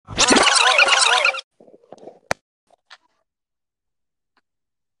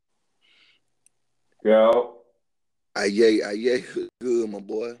Yo, Aye, good, my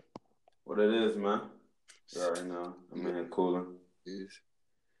boy. what it is, man? You already know. I'm in here cooling. Is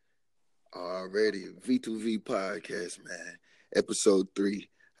already V2V podcast, man. Episode 3.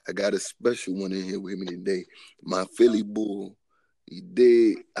 I got a special one in here with me today. My Philly bull. He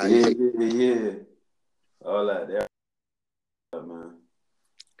did. Yeah, yeah, yeah. All that there, man.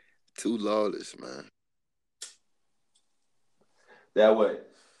 Too lawless, man. That way.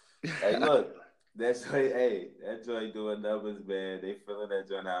 Hey, look. That joint doing numbers, man. They feeling that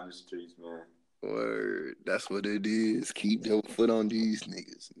joint out in the streets, man. Word. That's what it is. Keep your foot on these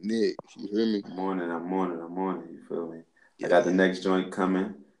niggas. Nick, you hear me? I'm on it. You feel me? I got the Yeah, next joint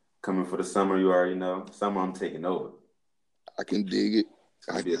coming for the summer. You already know. Summer, I'm taking over. I can dig it. It's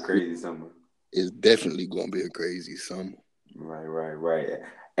gonna be a crazy summer. It's definitely gonna be a crazy summer. Right.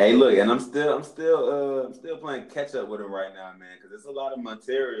 Hey, look, and I'm still playing catch up with him right now, man, because there's a lot of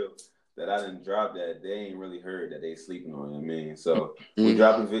material that I didn't drop that they ain't really heard that they sleeping on. You know what I mean, so we Mm.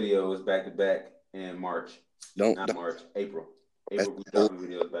 dropping videos back to back in March, Don't, not don't March, April. that's April we the whole dropping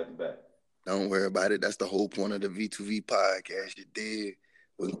videos back to back. Don't worry about it. That's the whole point of the V2V podcast. You did.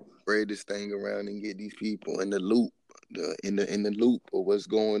 We're gonna spread this thing around and get these people in the loop, in the loop of what's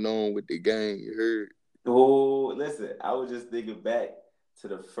going on with the game. You heard? Oh, listen, I was just thinking back to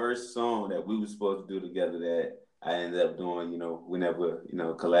the first song that we were supposed to do together that I ended up doing. We never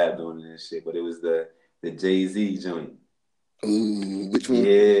collabed on it and shit, but it was the Jay-Z joint. Ooh, which one?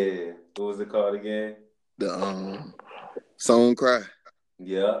 Yeah. What was it called again? The song cry.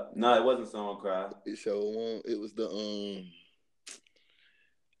 Yeah. No, it wasn't Song Cry. It show on. It was the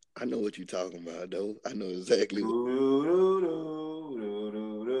I know what you're talking about though. I know exactly what.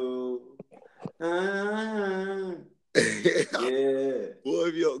 Ah, yeah. Boy,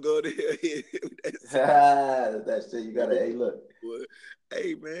 if you don't go there, that's That shit you gotta, hey, look. boy.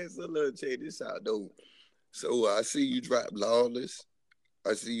 Hey man, so look, check this out though. So I see you drop Lawless.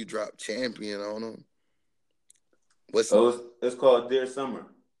 I see you drop Champion on them. What's Oh, it's called Dear Summer.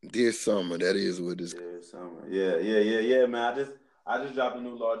 Dear Summer? That is what it's Dear Summer. Yeah, man. I just dropped a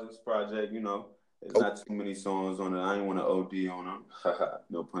new Largest project, There's called. not too many songs on it. I ain't want to OD on them.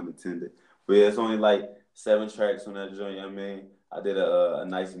 No pun intended. But yeah, it's only like 7 tracks on that joint. You know what I mean, I did a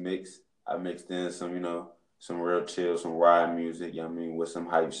nice mix. I mixed in some, some real chill, some ride music. You know what I mean, with some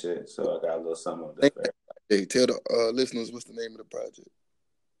hype shit. So I got a little something up there for everybody. Hey, tell the listeners what's the name of the project.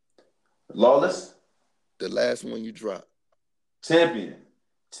 Lawless The last one you dropped. Champion,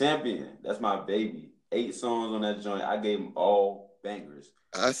 Champion. That's my baby. 8 songs on that joint. I gave them all bangers.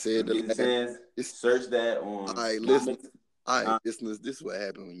 I So said the get a last. chance, It's search that all on right, my listen. mix. All right, Huh? listeners. This is what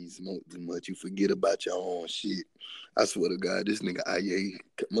happened when you smoke too much. You forget about your own shit. I swear to God, this nigga IA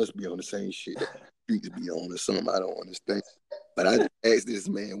must be on the same shit that streets be on or something. I don't understand. But I just asked this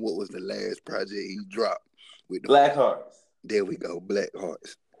man what was the last project he dropped with the. Black Hearts. There we go, Black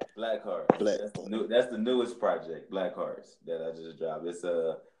Hearts. Black Hearts. Black That's the Hearts. new. That's the newest project, Black Hearts, that I just dropped. It's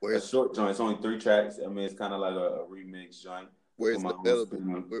a Where's short joint. It's only 3 tracks. I mean, it's kind of like a remix joint with where's my it own available?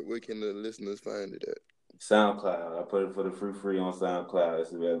 spin. Where can the listeners find it at? SoundCloud. I put it for the free on SoundCloud.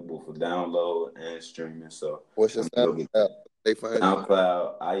 It's available for download and streaming. So What's your go get SoundCloud? that. They find it.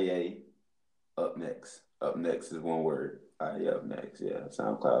 SoundCloud. IA. Up next. Up next is one word. IA up next. Yeah.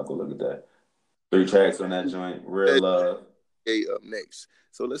 SoundCloud. Go look at that. 3 tracks on that joint. Real love. IA up next.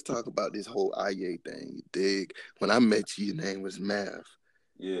 So let's talk about this whole IA thing. You dig? When I met you, your name was Math.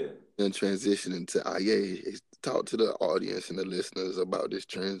 Yeah. Then transition into IA. Talk to the audience and the listeners about this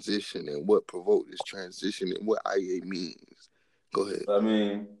transition and what provoked this transition and what IA means. Go ahead. I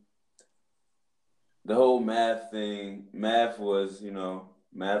mean, the whole math thing, math was the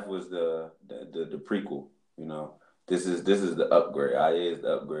prequel. This is the upgrade. IA is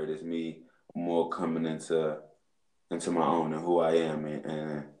the upgrade. It's me more coming into my own and who I am,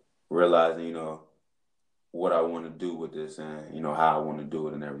 and realizing what I want to do with this, and how I want to do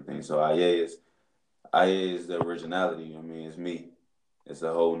it and everything. So IA is the originality. I mean, it's me. It's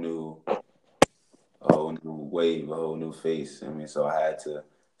a whole new wave, a whole new face. I mean, so I had to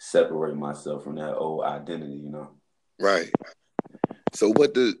separate myself from that old identity. Right. So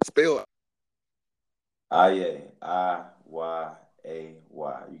what the spell? Iyay.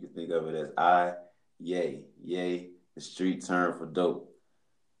 You can think of it as yay, yay, the street term for dope.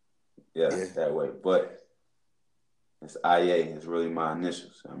 Yeah, Yeah. that way. But it's Iya. It's really my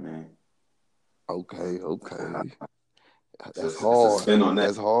initials. I mean, Okay. That's it's a hard. spin on that.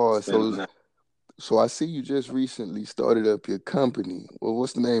 That's hard. Spin So on that. so I see you just recently started up your company. Well,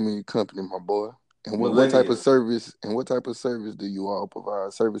 what's the name of your company, my boy? And what type of Millennium. service do you all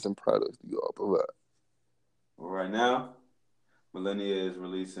provide? Service and products do you all provide? Right now, Millennia is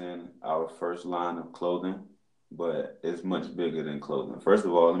releasing our first line of clothing, but it's much bigger than clothing. First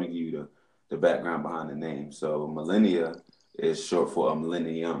of all, let me give you the background behind the name. So, Millennia is short for a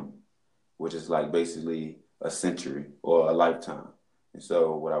millennium, which is like basically a century or a lifetime. And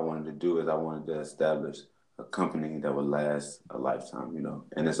so, what I wanted to do is I wanted to establish a company that would last a lifetime, you know.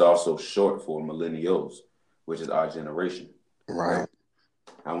 And it's also short for millennials, which is our generation. Right.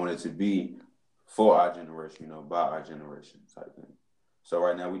 I want it to be for our generation, you know, by our generation type thing. So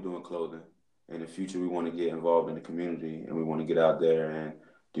right now we're doing clothing. In the future, we want to get involved in the community and we want to get out there and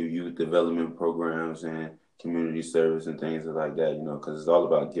do youth development programs and community service and things like that, you know, because it's all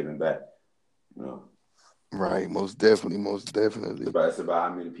about giving back, you know. Right. Most definitely. Most definitely. It's about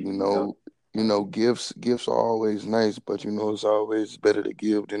how many You people you help. know, gifts are always nice, but it's always better to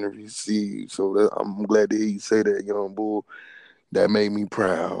give than to receive. So I'm glad to hear you say that, young bull. That made me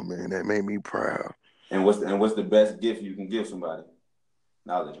proud, man. That made me proud. And what's the best gift you can give somebody?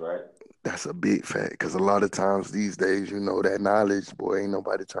 Knowledge, right? That's a big fact, because a lot of times these days, that knowledge, boy, ain't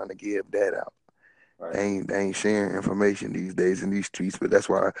nobody trying to give that out. Right. They ain't sharing information these days in these streets, but that's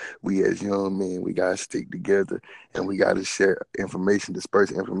why we as young men, we gotta stick together and we gotta share information,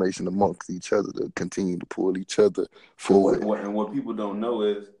 disperse information amongst each other to continue to pull each other And what, forward. what and what people don't know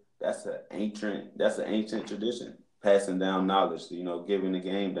is that's an ancient tradition, passing down knowledge, you know, giving the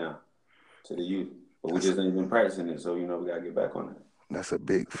game down to the youth. But we That's just ain't been practicing it, so you know we gotta get back on it. That's a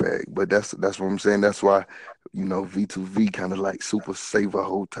big fact. But that's what I'm saying. That's why, V2V kind of like Super Save a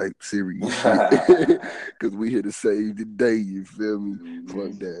Whole type series shit. Cause we here to save the day, you feel me? Fuck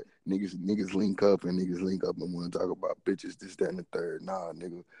Mhm. that. Niggas link up and wanna talk about bitches, this, that, and the third. Nah,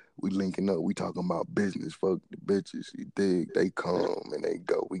 nigga. We linking up. We talking about business. Fuck the bitches. You dig? They come and they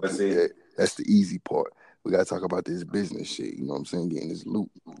go. We But get see, that. That's the easy part. We gotta talk about this business shit. You know what I'm saying? Getting this loot.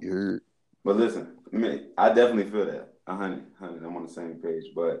 You heard? but listen, I definitely feel that. 100, I'm on the same page.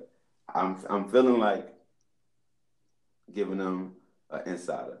 But I'm feeling like giving them an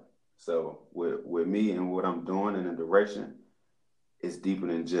insider. So with me and what I'm doing in the direction, it's deeper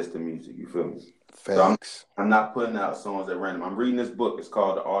than just the music. You feel me? So Facts. I'm not putting out songs at random. I'm reading this book. It's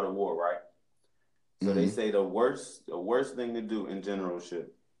called The Art of War, right? So they Mm-hmm. say the worst thing to do in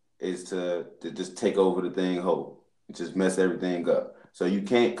generalship is to just take over the thing whole, just mess everything up. So you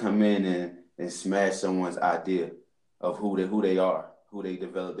can't come in and smash someone's idea of who they are, who they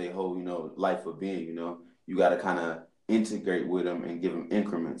develop their whole life of being. You got to kind of integrate with them and give them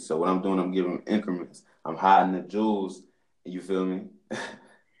increments. So what I'm doing, I'm giving them increments. I'm hiding the jewels. You feel me?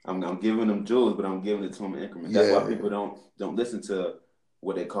 I'm giving them jewels, but I'm giving it to them in increments. That's why Yeah. people don't listen to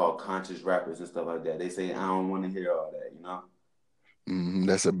what they call conscious rappers and stuff like that. They say I don't want to hear all that.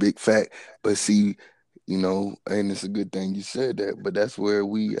 That's a big fact. But see, and it's a good thing you said that. But that's where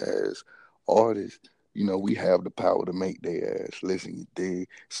we as artists, we have the power to make their ass listen. You dig?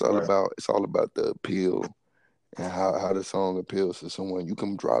 Right. It's all about the appeal and how the song appeals to someone. You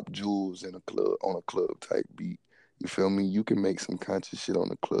can drop jewels in a club on a club type beat. You feel me? You can make some conscious shit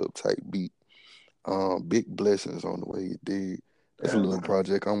on a club type beat. Big blessings on the way, you dig. That's a Yeah. little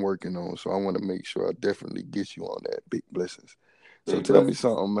project I'm working on, so I want to make sure I definitely get you on that. Big blessings. So Big tell me blessings.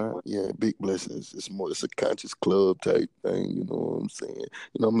 something, man. Yeah, big blessings. It's a conscious club type thing, you know what I'm saying?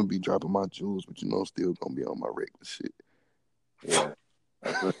 I'm gonna be dropping my jewels, but I'm still gonna be on my regular shit. Yeah.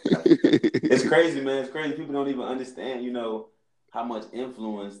 That's what, it's crazy, man. It's crazy. People don't even understand, how much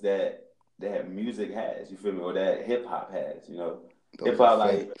influence that music has. You feel me? Or that hip hop has. Hip Those are hop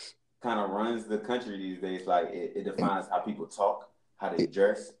like facts. kind of runs the country these days. Like it And defines how people talk, how they it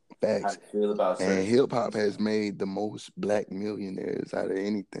dress, how facts. they feel about certain And hip hop situations. has made the most black millionaires out of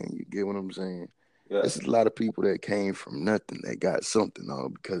anything. You get what I'm saying? Yeah. This is a lot of people that came from nothing that got something all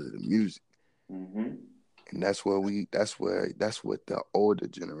because of the music. Mm-hmm. And that's what the older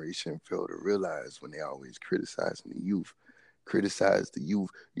generation fail to realize when they always criticizing the youth. Criticize the youth.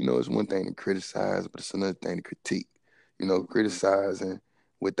 It's one thing to criticize, but it's another thing to critique. Criticizing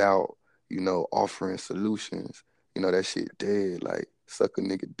without, offering solutions. That shit dead. Like suck a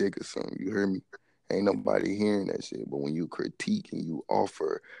nigga dick or something. You hear me? Ain't nobody hearing that shit. But when you critique and you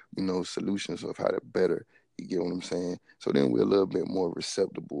offer, solutions of how to better, you get what I'm saying? So then we're a little bit more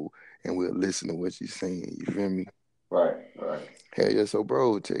receptible and we'll listen to what you're saying. You feel me? Right. Right. Hell yeah. So,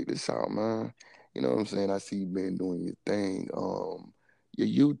 bro, check this out, man. You know what I'm saying? I see you been doing your thing. Your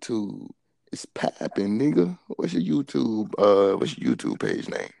YouTube is popping, nigga. What's your YouTube page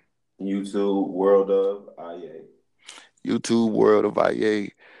name? YouTube World of IA. YouTube World of IA.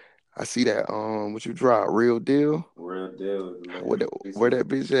 I see that. What you drop? Real deal. Real deal is the What latest that, where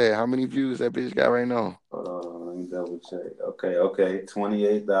releases. that bitch at? How many views that bitch got right now? Hold on, let me double check. Okay,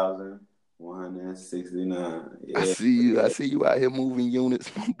 28,000 169. I Yeah. see you. I see you out here moving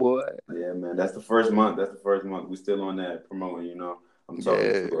units, my boy. Yeah, man. That's the first month. We still on that promoting, I'm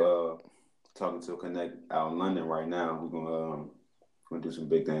Yeah, talking to Connect out in London right now. We're gonna do some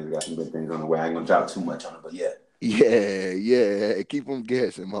big things. We got some big things on the way. I ain't gonna drop too much on it, but yeah. yeah. Keep them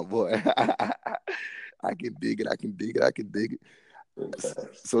guessing, my boy. I can dig it. I can dig it. I can dig it. Big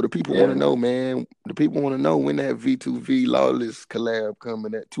facts. So the people Yeah, want to man. know, man. The people want to know when that V2V Lawless collab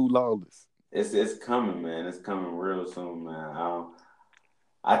coming. That Two Lawless. It's coming, man. It's coming real soon, man.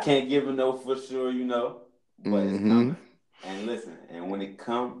 I can't give a no for sure, but it's Mm-hmm. coming. And listen, and when it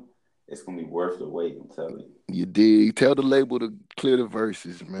comes, it's gonna be worth the wait. I'm telling you. You dig? Tell the label to clear the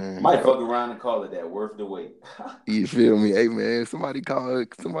verses, man. Might fuck around and call it that. Worth the wait. You feel me? Hey, man. Somebody call the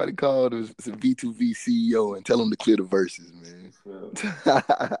V2V CEO and tell him to clear the verses, man.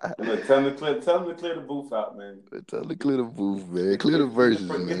 Look, tell them to clear the booth out, man. Tell him to clear the booth, man. Get, Clear the get, get verses,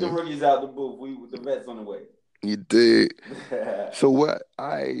 the get the man. rookies out the booth. The vets on the way. You did. So what?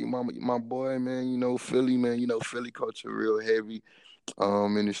 My boy, man. Philly, man. Philly culture real heavy.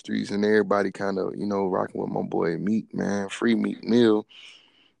 In the streets, and everybody kind of rocking with my boy Meek, man. Free Meek Mill.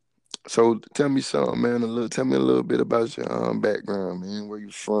 So tell me something, man. Tell me a little bit about your background, man. Where you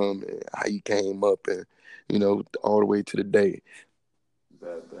from, and how you came up, and all the way to the day.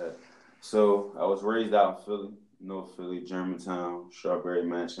 Bad. So I was raised out in Philly, North Philly, Germantown, Strawberry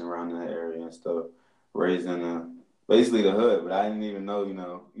Mansion, around that area and stuff. Raised in basically the hood, but I didn't even know,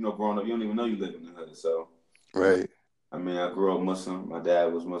 growing up, you don't even know you live in the hood. So, you know, Right. I mean, I grew up Muslim. My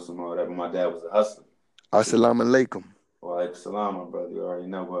dad was Muslim, all that, but my dad was a hustler. Assalamu alaikum. Well, like salam, my brother, you already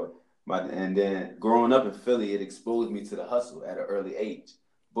know. And then growing up in Philly, it exposed me to the hustle at an early age.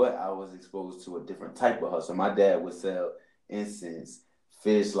 But I was exposed to a different type of hustle. My dad would sell incense,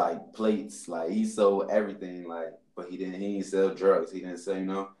 fish, like plates, like he sold everything, like. But he didn't sell drugs. He didn't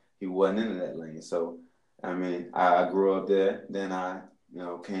sell, he wasn't into that lane. So, I mean, I grew up there. Then I,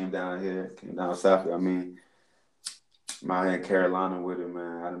 came down south. I mean, my in Carolina with it,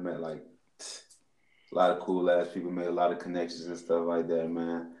 man. I done met like a lot of cool ass people, made a lot of connections and stuff like that,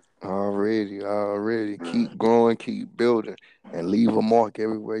 man. Already. Man, Keep growing, keep building, and leave a mark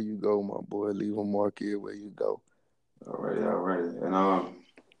everywhere you go, my boy. Leave a mark everywhere you go. already. And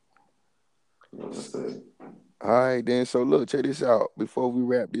let's see. All right, then. So look, check this out. Before we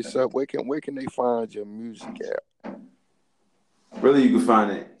wrap this up, where can they find your music at? Really, you can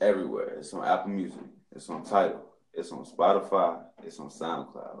find it everywhere. It's on Apple Music. It's on Tidal. It's on Spotify. It's on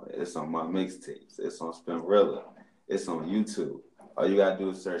SoundCloud. It's on my mixtapes. It's on Spinrilla. It's on YouTube. All you gotta do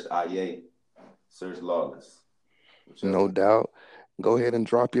is search IA, search Lawless. No Whichever. doubt. Go ahead and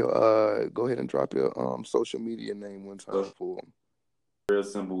drop your social media name one time So for them. real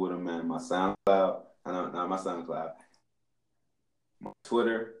simple with them, man. My SoundCloud, not my SoundCloud, my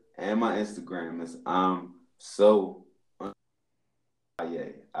Twitter and my Instagram is so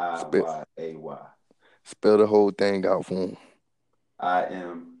Spell, IYAY. spell the whole thing out for them.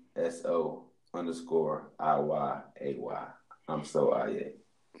 IMSO_IYAY. I'm so IA.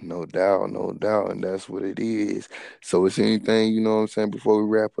 No doubt, and that's what it is. So, is there anything what I'm saying before we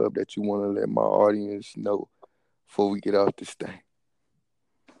wrap up that you want to let my audience know before we get off this thing?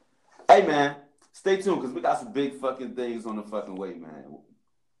 Hey man, stay tuned because we got some big fucking things on the fucking way, man.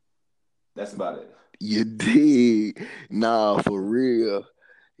 That's about it. You did, nah, for real.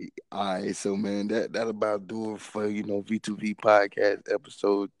 All right, so man, that about do it for V2V podcast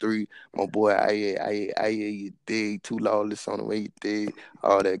episode 3. My boy, I you dig, Too Lawless on the way, you dig,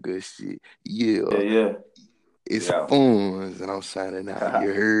 all that good shit. Yeah, Yeah, yeah. it's Yeah. fun, and I'm signing out.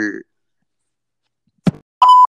 You heard.